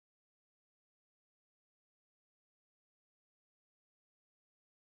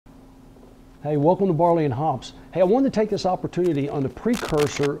Hey, welcome to Barley and Hops. Hey, I wanted to take this opportunity on the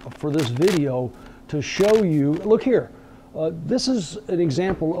precursor for this video to show you, look here, this is an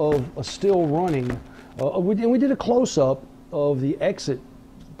example of a still running, and we did a close-up of the exit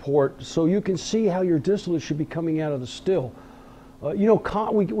port so you can see how your distillate should be coming out of the still.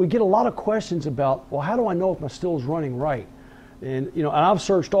 We get a lot of questions about, well, how do I know if my still is running right? And and I've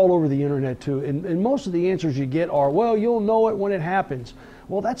searched all over the internet too, and most of the answers you get are, well, you'll know it when it happens.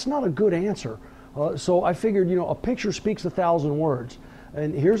 Well, that's not a good answer. So I figured, a picture speaks 1,000 words.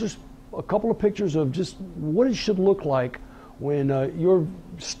 And here's a couple of pictures of just what it should look like when your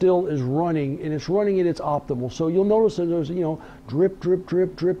still is running, and it's running at its optimal. So you'll notice that there's, drip, drip,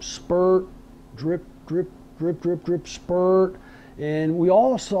 drip, drip, spurt, drip, drip, drip, drip, drip, spurt. And we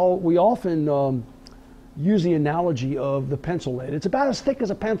often use the analogy of the pencil lead. It's about as thick as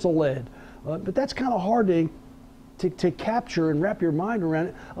a pencil lead, but that's kind of hard to capture and wrap your mind around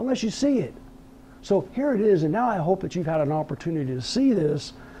it unless you see it. So here it is, and now I hope that you've had an opportunity to see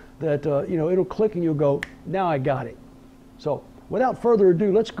this, that it'll click and you'll go, now I got it. So without further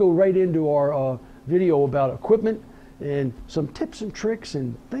ado, let's go right into our video about equipment and some tips and tricks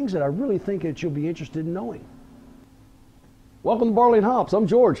and things that I really think that you'll be interested in knowing. Welcome to Barley and Hops. I'm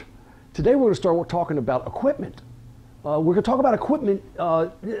George. Today we're going to start talking about equipment. We're going to talk about equipment,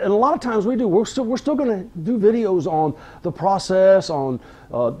 and a lot of times we're still going to do videos on the process, on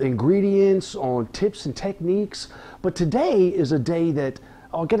ingredients, on tips and techniques. But today is a day that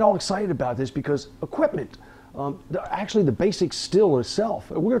I'll get all excited about this because equipment, actually the basic still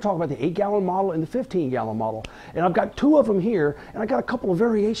itself. We're going to talk about the 8-gallon model and the 15-gallon model. And I've got two of them here, and I got a couple of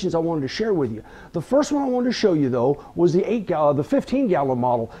variations I wanted to share with you. The first one I wanted to show you though was the 15-gallon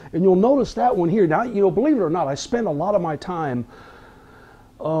model, and you'll notice that one here. Now, believe it or not, I spend a lot of my time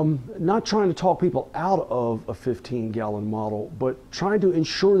not trying to talk people out of a 15-gallon model, but trying to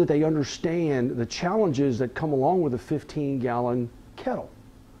ensure that they understand the challenges that come along with a 15-gallon kettle.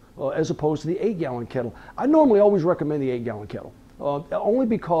 As opposed to the 8-gallon kettle. I normally always recommend the 8-gallon kettle, only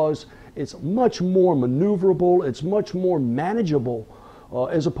because it's much more maneuverable, it's much more manageable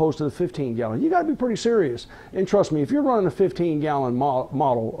as opposed to the 15-gallon. You got to be pretty serious, and trust me, if you're running a 15-gallon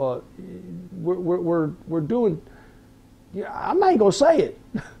model, we're doing. I'm not even gonna say it.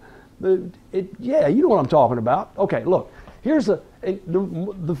 Yeah, you know what I'm talking about. Okay, look. Here's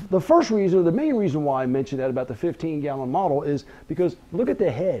the first reason, the main reason why I mentioned that about the 15-gallon model is because look at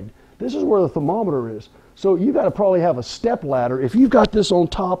the head. This is where the thermometer is. So you got to probably have a step ladder. If you've got this on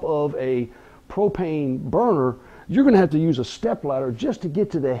top of a propane burner, you're going to have to use a step ladder just to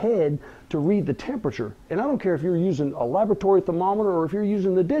get to the head to read the temperature. And I don't care if you're using a laboratory thermometer or if you're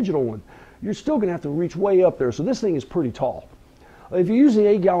using the digital one. You're still going to have to reach way up there. So this thing is pretty tall. If you use the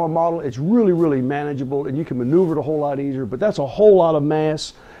 8-gallon model, it's really, really manageable and you can maneuver it a whole lot easier, but that's a whole lot of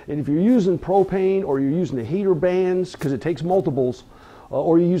mass. And if you're using propane or you're using the heater bands, because it takes multiples,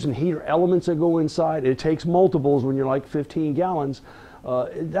 or you're using heater elements that go inside, it takes multiples when you're like 15 gallons.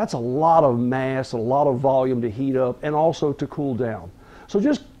 That's a lot of mass, a lot of volume to heat up and also to cool down. So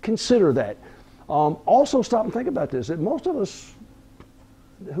just consider that. Also stop and think about this, that most of us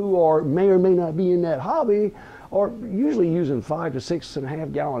who may or may not be in that hobby are usually using 5 to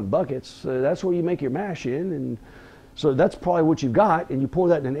 6.5 gallon buckets. That's where you make your mash in, and so that's probably what you've got, and you pour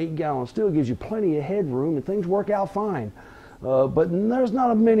that in an 8-gallon still, gives you plenty of headroom and things work out fine. But there's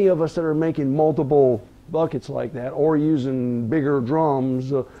not many of us that are making multiple buckets like that or using bigger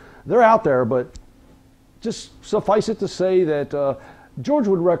drums. They're out there, but just suffice it to say that George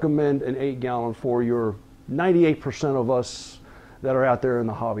would recommend an 8-gallon for your 98% of us that are out there in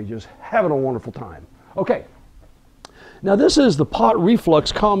the hobby just having a wonderful time. Okay. Now this is the pot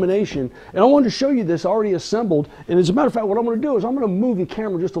reflux combination, and I wanted to show you this already assembled. And as a matter of fact, what I'm going to do is I'm going to move the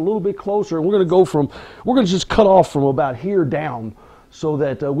camera just a little bit closer, and we're going to just cut off from about here down so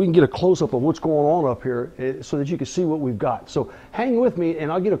that we can get a close-up of what's going on up here so that you can see what we've got. So hang with me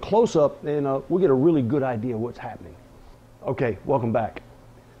and I'll get a close-up and we'll get a really good idea of what's happening. Okay, welcome back.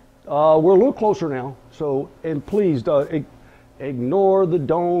 We're a little closer now, and please ignore the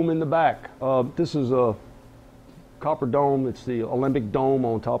dome in the back. This is a copper dome. It's the Olympic dome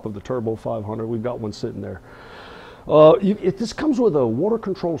on top of the Turbo 500. We've got one sitting there. This comes with a water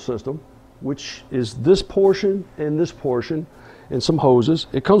control system, which is this portion and some hoses.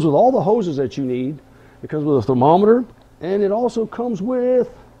 It comes with all the hoses that you need. It comes with a thermometer, and it also comes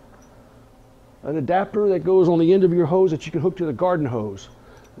with an adapter that goes on the end of your hose that you can hook to the garden hose.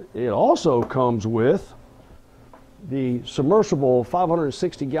 It also comes with the submersible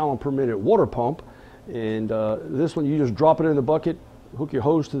 560 gallon per minute water pump. And this one, you just drop it in the bucket, hook your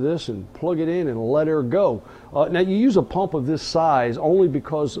hose to this and plug it in and let her go. Now you use a pump of this size only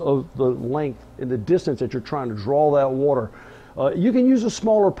because of the length and the distance that you're trying to draw that water. You can use a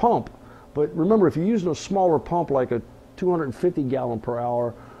smaller pump, but remember, if you're using a smaller pump like a 250 gallon per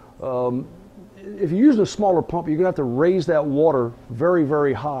hour, if you're using a smaller pump, you're going to have to raise that water very,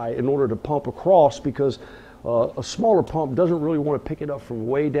 very high in order to pump across, because a smaller pump doesn't really want to pick it up from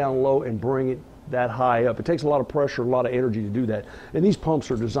way down low and bring it that high up. It takes a lot of pressure, a lot of energy to do that. And these pumps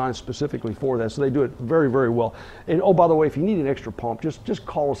are designed specifically for that, so they do it very, very well. And oh, by the way, if you need an extra pump, just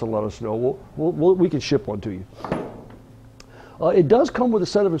call us and let us know. We can ship one to you. It does come with a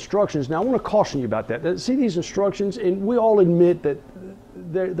set of instructions. Now, I want to caution you about that. See these instructions, and we all admit that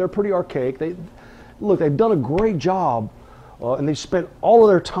they're pretty archaic. They've done a great job, and they spent all of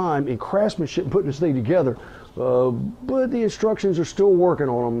their time in craftsmanship putting this thing together. But the instructions are still working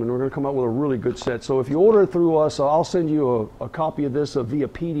on them, and we're going to come out with a really good set. So if you order it through us, I'll send you a copy of this via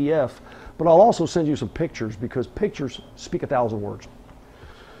PDF, but I'll also send you some pictures, because pictures speak 1,000 words.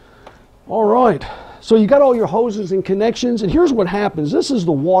 All right, so you got all your hoses and connections, and here's what happens. This is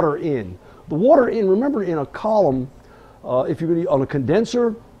the water in. The water in, remember, in a column, if you're going to on a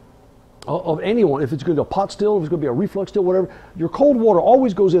condenser of anyone, if it's going to be a pot still, if it's going to be a reflux still, whatever, your cold water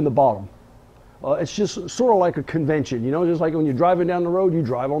always goes in the bottom. It's just sort of like a convention, you know, just like when you're driving down the road, you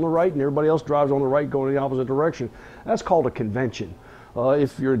drive on the right and everybody else drives on the right going in the opposite direction. That's called a convention.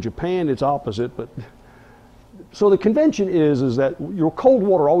 If you're in Japan, it's opposite. But so the convention is that your cold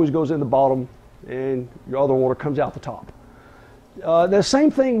water always goes in the bottom and your other water comes out the top. The same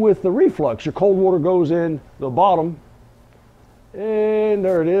thing with the reflux. Your cold water goes in the bottom, and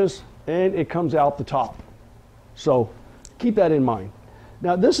there it is, and it comes out the top. So keep that in mind.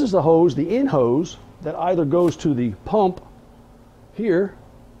 Now this is the hose, the in hose, that either goes to the pump here,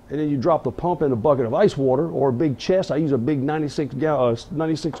 and then you drop the pump in a bucket of ice water or a big chest. I use a big 96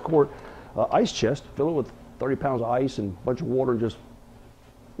 quart ice chest, fill it with 30 pounds of ice and a bunch of water and just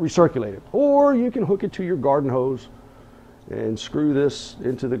recirculate it. Or you can hook it to your garden hose and screw this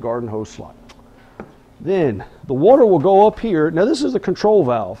into the garden hose slot. Then the water will go up here. Now this is the control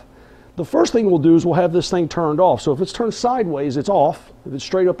valve. The first thing we'll do is we'll have this thing turned off. So if it's turned sideways, it's off. If it's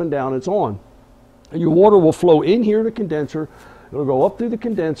straight up and down, it's on. And your water will flow in here to the condenser. It'll go up through the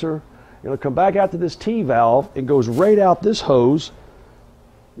condenser. It'll come back out to this T valve. It goes right out this hose.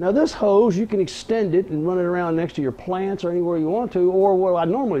 Now this hose, you can extend it and run it around next to your plants or anywhere you want to. Or what I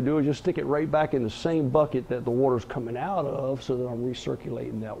normally do is just stick it right back in the same bucket that the water's coming out of, so that I'm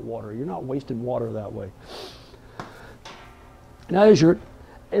recirculating that water. You're not wasting water that way. Now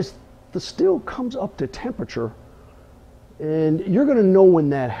as the still comes up to temperature, and you're going to know when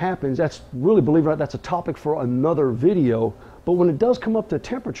that happens. That's really, believe it or not, that's a topic for another video. But when it does come up to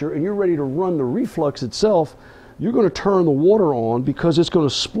temperature and you're ready to run the reflux itself, you're going to turn the water on, because it's going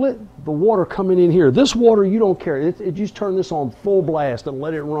to split the water coming in here. This water, you don't care. You just turn this on full blast and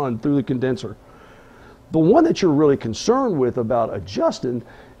let it run through the condenser. The one that you're really concerned with about adjusting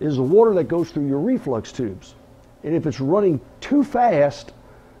is the water that goes through your reflux tubes. And if it's running too fast,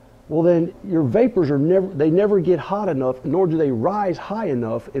 well, then your vapors never get hot enough, nor do they rise high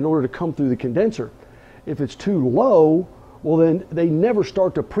enough in order to come through the condenser. If it's too low, well, then they never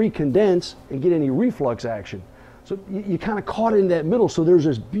start to pre-condense and get any reflux action. So you kind of caught in that middle. So there's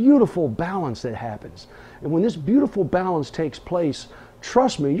this beautiful balance that happens. And when this beautiful balance takes place,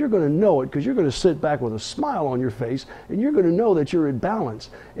 trust me, you're going to know it, because you're going to sit back with a smile on your face, and you're going to know that you're in balance.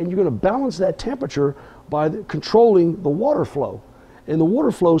 And you're going to balance that temperature by controlling the water flow. And the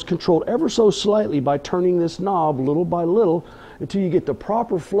water flow is controlled ever so slightly by turning this knob little by little until you get the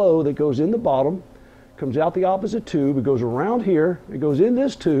proper flow that goes in the bottom, comes out the opposite tube, it goes around here, it goes in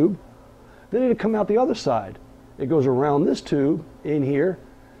this tube, then it'll come out the other side. It goes around this tube, in here,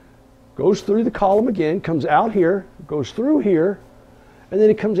 goes through the column again, comes out here, goes through here, and then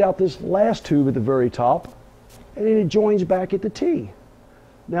it comes out this last tube at the very top, and then it joins back at the T.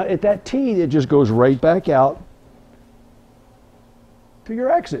 Now at that T, it just goes right back out to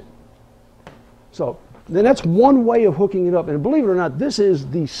your exit. So then that's one way of hooking it up. And believe it or not, this is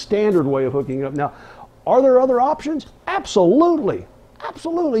the standard way of hooking it up. Now, are there other options? Absolutely.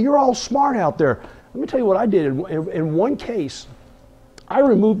 Absolutely. You're all smart out there. Let me tell you what I did. In one case, I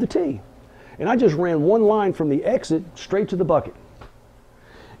removed the T. And I just ran one line from the exit straight to the bucket.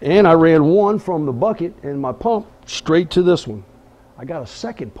 And I ran one from the bucket and my pump straight to this one. I got a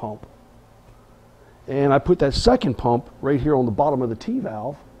second pump. And I put that second pump right here on the bottom of the T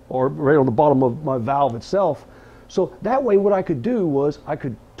valve, or right on the bottom of my valve itself. So that way what I could do was I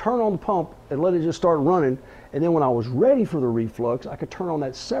could turn on the pump and let it just start running. And then when I was ready for the reflux, I could turn on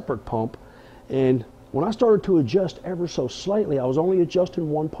that separate pump and when I started to adjust ever so slightly, I was only adjusting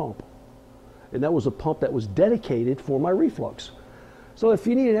one pump. And that was a pump that was dedicated for my reflux. So if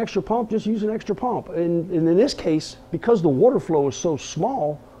you need an extra pump, just use an extra pump. And in this case, because the water flow is so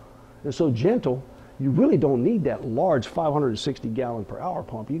small and so gentle, you really don't need that large 560 gallon per hour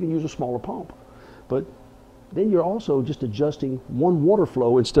pump. You can use a smaller pump. But then you're also just adjusting one water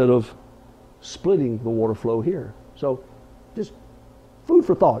flow instead of splitting the water flow here. So just food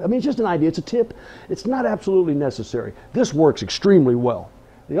for thought. I mean, it's just an idea. It's a tip. It's not absolutely necessary. This works extremely well.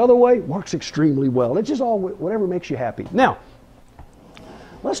 The other way works extremely well. It's just all whatever makes you happy. Now,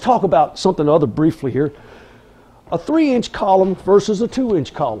 let's talk about something other briefly here. A 3-inch column versus a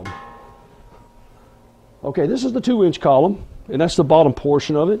 2-inch column. Okay, this is the 2-inch column, and that's the bottom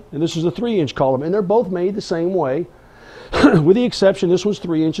portion of it, and this is the 3-inch column, and they're both made the same way, with the exception this one's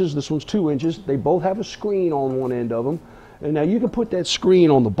 3 inches, this one's 2 inches. They both have a screen on one end of them, and now you can put that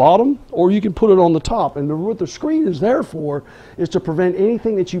screen on the bottom, or you can put it on the top, and what the screen is there for is to prevent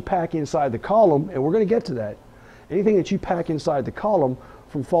anything that you pack inside the column, and we're going to get to that, anything that you pack inside the column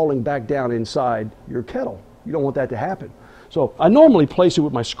from falling back down inside your kettle. You don't want that to happen. So I normally place it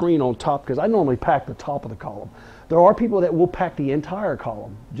with my screen on top because I normally pack the top of the column. There are people that will pack the entire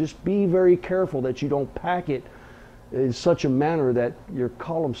column. Just be very careful that you don't pack it in such a manner that your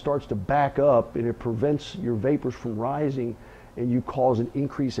column starts to back up and it prevents your vapors from rising and you cause an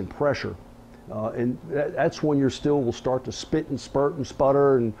increase in pressure. And that's when your still will start to spit and spurt and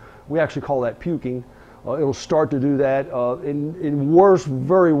sputter, and we actually call that puking. It'll start to do that. In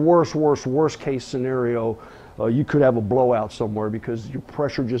very worst case scenario, you could have a blowout somewhere because your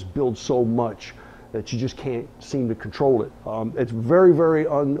pressure just builds so much that you just can't seem to control it. It's very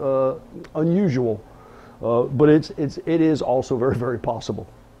unusual, but it is also very possible.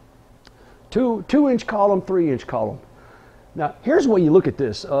 2-inch column, 3-inch column. Now here's the way you look at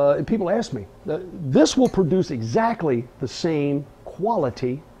this, and people ask me, this will produce exactly the same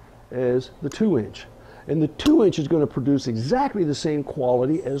quality as the 2-inch. And the 2-inch is going to produce exactly the same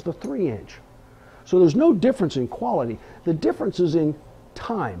quality as the 3-inch. So there's no difference in quality. The difference is in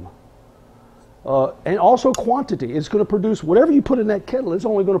time and also quantity. It's going to produce whatever you put in that kettle, it's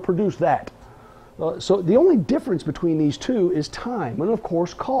only going to produce that. So the only difference between these two is time and, of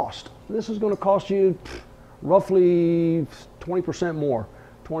course, cost. This is going to cost you roughly 20% more,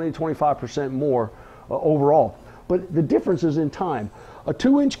 20-25% more overall. But the difference is in time. A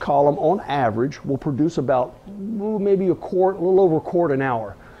 2-inch column on average will produce about maybe a little over a quart an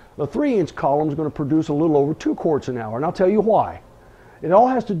hour. The 3-inch column is going to produce a little over 2 quarts an hour, and I'll tell you why. It all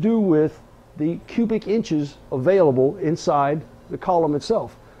has to do with the cubic inches available inside the column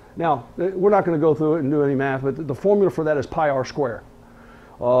itself. Now, we're not going to go through it and do any math, but the formula for that is pi r squared.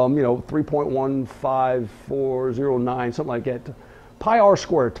 3.15409, something like that. Pi r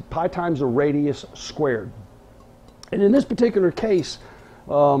squared, pi times the radius squared. And in this particular case,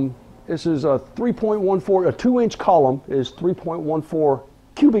 this is a 3.14, a 2-inch column is 3.14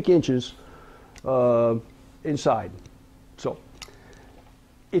 cubic inches inside. So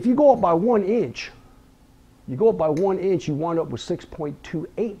if you go up by 1 inch, you wind up with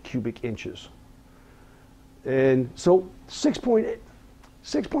 6.28 cubic inches. And so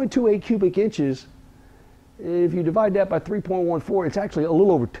 6.28 cubic inches, if you divide that by 3.14, it's actually a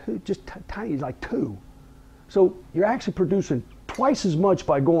little over 2, just tiny, like 2. So you're actually producing twice as much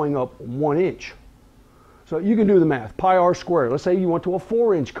by going up 1 inch. So you can do the math. Pi r squared. Let's say you went to a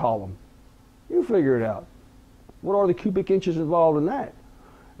 4-inch column. You figure it out. What are the cubic inches involved in that?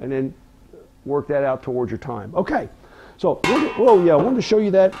 And then work that out towards your time. Okay. So, I wanted to show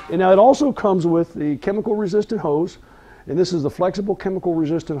you that. And now it also comes with the chemical resistant hose. And this is the flexible chemical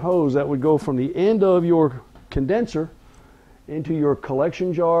resistant hose that would go from the end of your condenser into your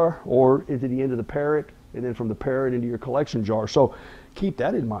collection jar or into the end of the parrot, and then from the parrot into your collection jar. So keep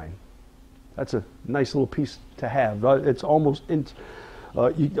that in mind. That's a nice little piece to have. It's almost, you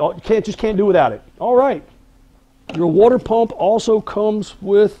can't do without it. All right. Your water pump also comes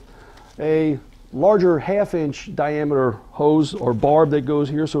with a larger 1/2-inch diameter hose or barb that goes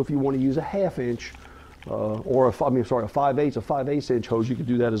here. So if you want to use a 1/2-inch or a 5/8 inch hose, you could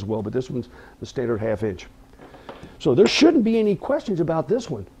do that as well. But this one's the standard 1/2-inch. So there shouldn't be any questions about this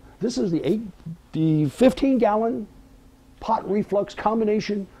one. This is the 15-gallon pot reflux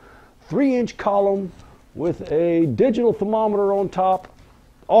combination 3-inch column with a digital thermometer on top,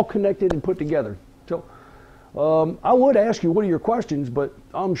 all connected and put together. So I would ask you what are your questions, but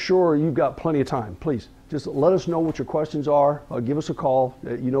I'm sure you've got plenty of time. Please just let us know what your questions are. Give us a call.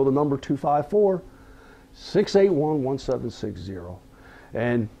 You know the number, 254-681-1760.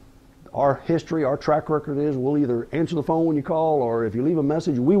 And our history, our track record is we'll either answer the phone when you call, or if you leave a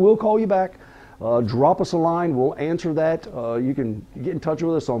message, we will call you back. drop us a line. We'll answer that. You can get in touch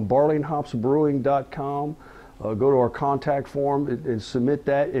with us on barleyandhopsbrewing.com. Go to our contact form and submit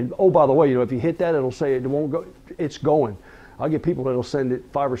that. And oh, by the way, if you hit that, it'll say it won't go. It's going. I get people that'll send it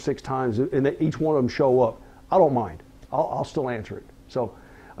 5 or 6 times, and each one of them show up. I don't mind. I'll still answer it. So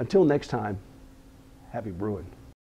until next time, happy brewing.